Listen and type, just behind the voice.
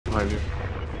Behind you.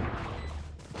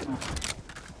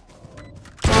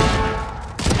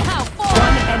 Now,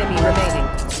 one enemy remaining.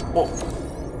 Whoa.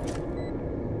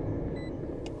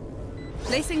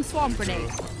 Placing swarm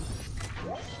grenade.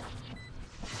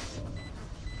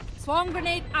 Swarm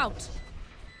grenade out.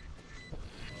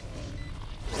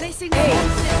 Placing swarm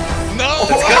grenade. No!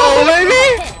 Let's go,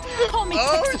 baby! Call me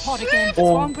Oh, tech support again.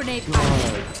 Oh, Swarm grenade out.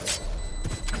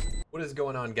 What is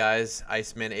going on, guys?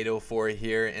 IceMaN 804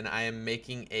 here, and I am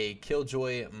making a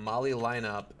Killjoy Molly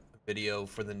lineup video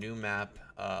for the new map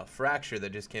Fracture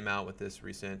that just came out with this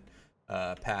recent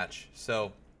patch.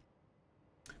 So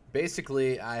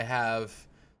basically, I have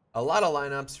a lot of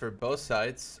lineups for both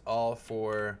sites, all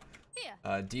for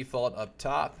default up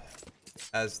top,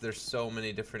 as there's so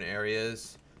many different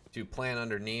areas to plant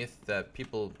underneath that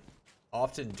people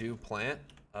often do plant,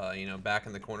 you know, back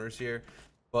in the corners here.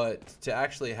 But to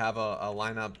actually have a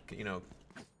lineup, you know,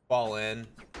 fall in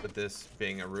with this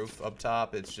being a roof up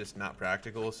top, it's just not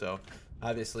practical. So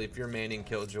obviously, if you're maining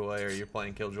Killjoy or you're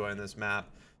playing Killjoy in this map,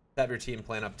 have your team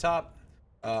plant up top.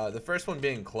 The first one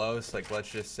being close, like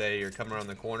let's just say you're coming around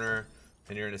the corner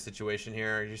and you're in a situation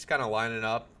here, you're just kind of lining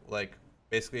up, like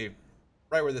basically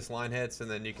right where this line hits, and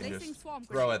then you can just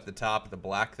throw at the top of the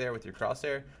black there with your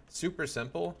crosshair. Super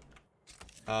simple.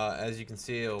 As you can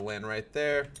see, it'll land right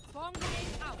there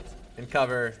and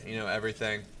cover, you know,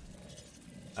 everything,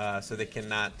 so they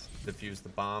cannot defuse the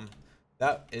bomb.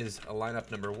 That is a lineup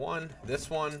number one. This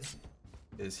one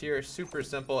is here, super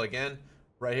simple. Again,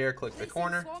 right here, click the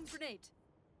corner.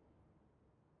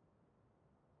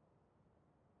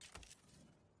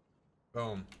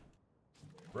 Boom.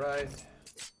 Right.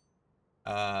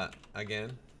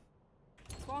 Again.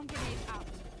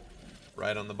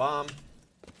 Right on the bomb.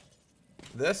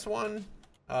 This one,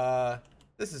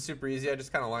 this is super easy. I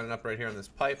just kind of line it up right here on this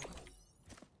pipe,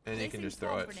 and you can just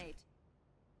throw it.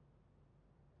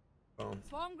 Boom.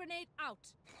 Swarm grenade out.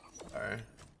 Alright.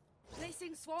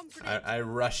 Placing swarm grenade. I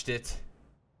rushed it.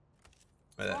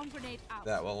 But Swarm grenade out.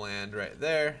 that will land right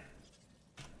there.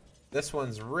 This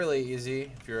one's really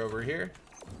easy if you're over here.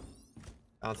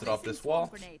 Bounce it off this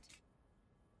wall.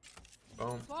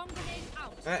 Boom.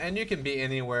 And you can be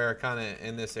anywhere kind of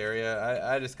in this area.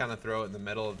 I just kind of throw it in the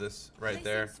middle of this right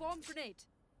there.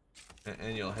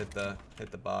 And you'll hit the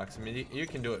box. I mean, you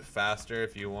can do it faster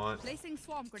if you want. Placing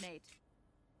swarm grenade.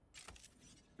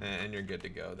 And you're good to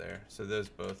go there. So those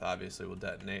both obviously will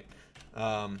detonate.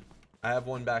 I have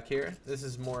one back here. This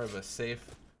is more of a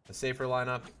safer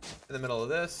lineup in the middle of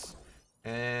this.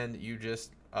 And you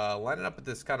just line it up with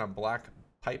this kind of black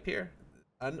pipe here.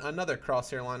 Another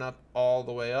crosshair lineup all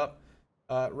the way up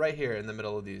right here in the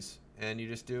middle of these, and you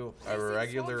just do a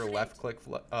regular left click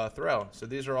throw. So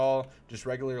these are all just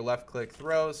regular left click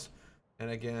throws, and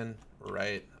again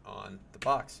right on the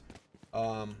box.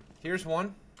 Here's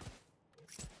one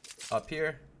up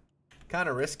here, kind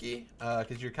of risky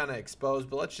because you're kind of exposed,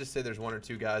 but let's just say there's one or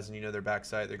two guys and you know their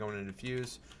backside, they're going to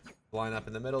defuse. Line up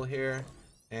in the middle here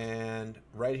and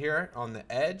right here on the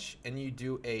edge, and you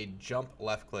do a jump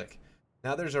left click.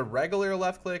 Now there's a regular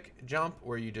left click jump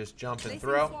where you just jump and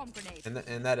throw,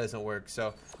 and that doesn't work.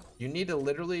 So you need to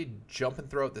literally jump and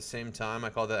throw at the same time. I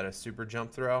call that a super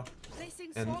jump throw,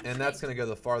 and that's going to go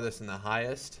the farthest and the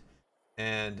highest,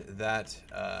 and that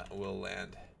will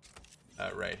land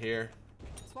right here,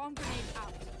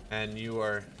 and you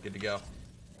are good to go.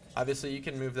 Obviously you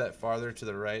can move that farther to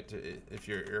the right if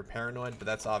you're paranoid, but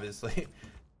that's obviously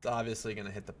going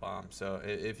to hit the bomb. So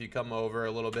if you come over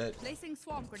a little bit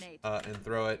and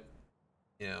throw it,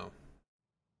 you know,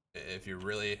 if you're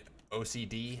really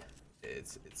OCD,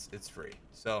 it's free.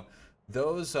 So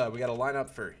those we got to line up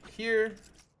for here,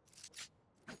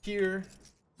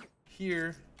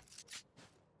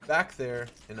 back there,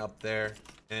 and up there,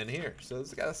 and here. So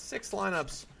it's got 6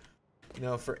 lineups, you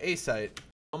know, for a site.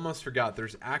 Almost forgot,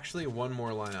 there's actually one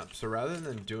more lineup. So rather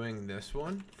than doing this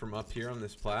one from up here on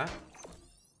this plat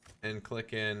and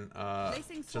clicking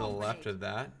to the left of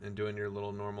that and doing your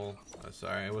little normal,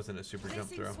 sorry, it wasn't a super jump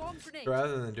throw. So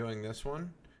rather than doing this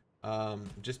one,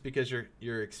 just because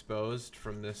you're exposed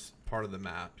from this part of the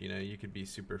map, you know, you could be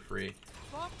super free.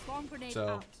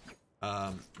 So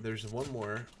there's one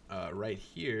more right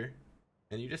here,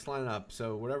 and you just line it up.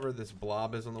 So whatever this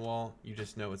blob is on the wall, you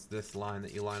just know it's this line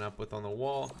that you line up with on the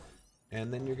wall,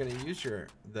 and then you're going to use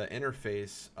the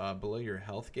interface below your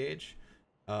health gauge.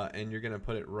 And you're going to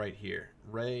put it right here,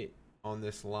 right on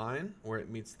this line where it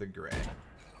meets the gray.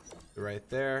 Right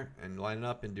there, and line it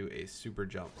up and do a super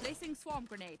jump. Placing swarm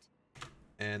grenade.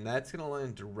 And that's going to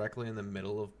land directly in the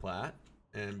middle of plat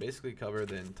and basically cover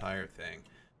the entire thing.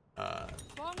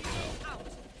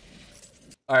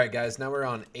 All right, guys, now we're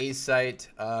on A site.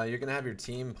 You're going to have your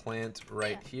team plant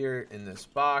right here in this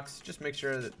box. Just make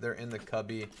sure that they're in the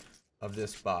cubby of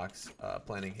this box,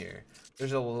 planting here.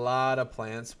 There's a lot of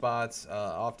plant spots.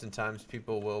 Oftentimes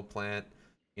people will plant,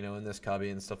 you know, in this cubby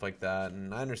and stuff like that.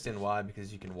 And I understand why,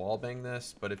 because you can wall bang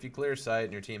this. But if you clear sight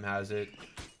and your team has it,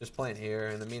 just plant here.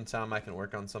 In the meantime, I can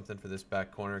work on something for this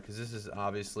back corner, because this is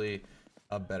obviously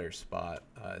a better spot.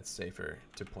 It's safer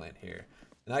to plant here.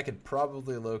 And I could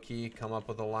probably low-key come up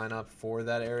with a lineup for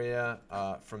that area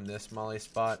from this molly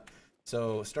spot.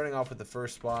 So starting off with the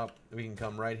first spot, we can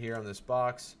come right here on this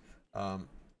box, you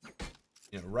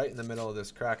know, right in the middle of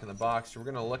this crack in the box. We're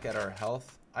going to look at our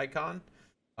health icon,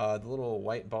 the little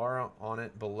white bar on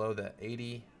it below the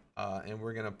 80, and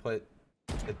we're going to put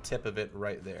the tip of it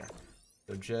right there.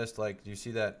 So just like, do you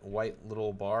see that white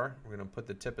little bar? We're going to put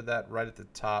the tip of that right at the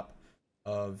top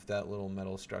of that little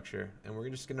metal structure, and we're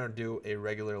just gonna do a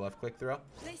regular left click throw.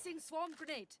 Placing swarm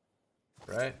grenade.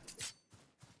 Right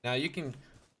now you can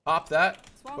pop that,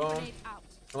 Swarm boom, grenade out.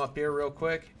 come up here real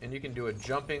quick, and you can do a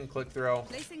jumping click throw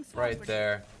right Grenade.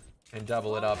 there and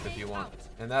double it up if you Grenade want, out.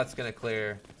 and that's gonna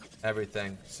clear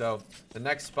everything. So the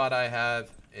next spot I have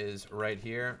is right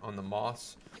here on the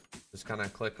moss. Just kind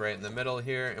of click right in the middle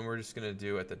here, and we're just gonna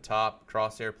do at the top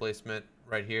crosshair placement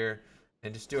right here,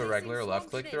 and just do a regular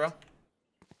left click throw.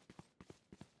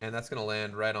 And that's going to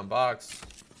land right on box.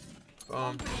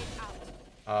 Boom.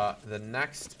 The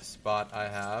next spot I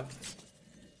have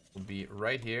will be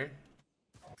right here.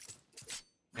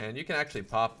 And you can actually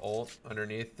pop ult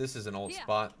underneath. This is an ult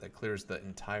spot that clears the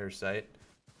entire site.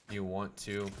 If you want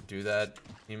to do that,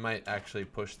 you might actually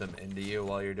push them into you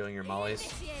while you're doing your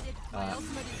mollies.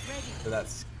 So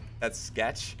that's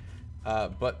sketch.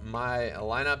 But my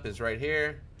lineup is right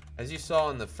here. As you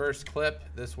saw in the first clip,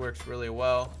 this works really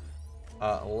well.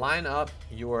 Line up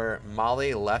your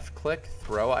molly left click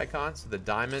throw icon, so the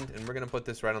diamond, and we're going to put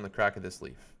this right on the crack of this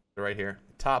leaf. So right here,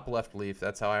 top left leaf.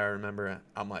 That's how I remember it.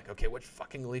 I'm like, okay, which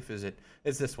fucking leaf is it?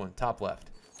 It's this one, top left.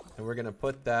 And we're going to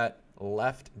put that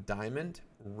left diamond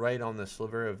right on the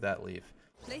sliver of that leaf.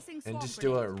 And just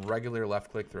do a regular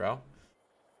left click throw.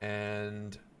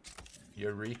 And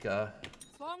Eureka.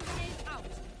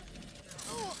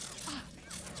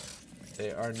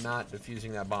 They are not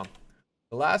defusing that bomb.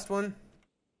 The last one,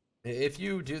 if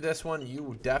you do this one,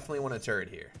 you definitely want a turret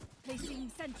here.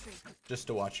 Just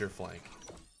to watch your flank.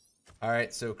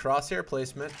 Alright, so crosshair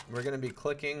placement. We're going to be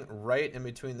clicking right in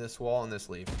between this wall and this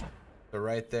leaf. So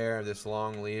right there, this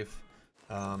long leaf.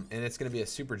 And it's going to be a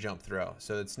super jump throw.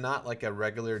 So it's not like a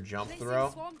regular jump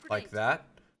throw like that.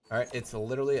 Alright, it's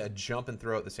literally a jump and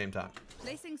throw at the same time.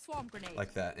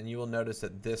 Like that. And you will notice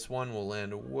that this one will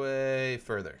land way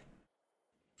further.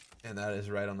 And that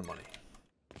is right on the money.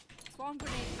 Swarm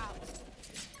grenade out.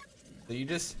 So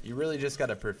you really just got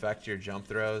to perfect your jump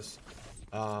throws.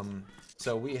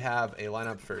 So we have a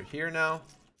lineup for here now.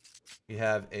 We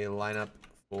have a lineup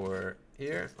for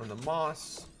here on the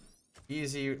moss.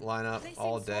 Easy lineup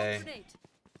all day.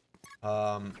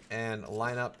 And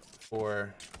lineup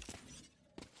for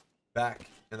back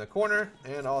in the corner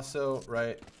and also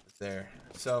right there.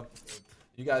 So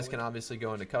you guys can obviously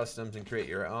go into customs and create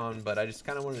your own, but I just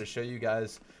kind of wanted to show you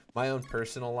guys my own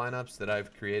personal lineups that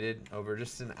I've created over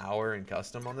just an hour in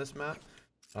custom on this map.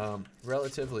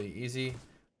 Relatively easy.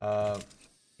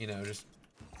 You know, just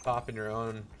popping your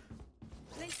own,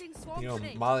 you know,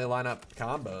 molly lineup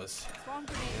combos,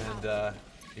 and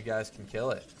you guys can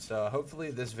kill it. So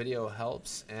hopefully this video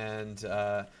helps, and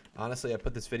honestly, I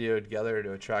put this video together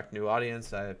to attract new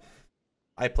audience.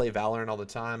 I play Valorant all the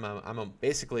time. I'm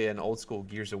basically an old school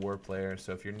Gears of War player.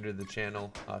 So if you're new to the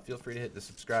channel, feel free to hit the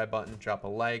subscribe button, drop a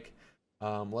like.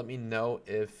 Let me know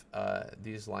if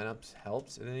these lineups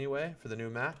helps in any way for the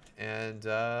new map. And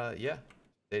yeah,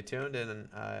 stay tuned, and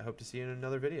I hope to see you in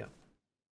another video.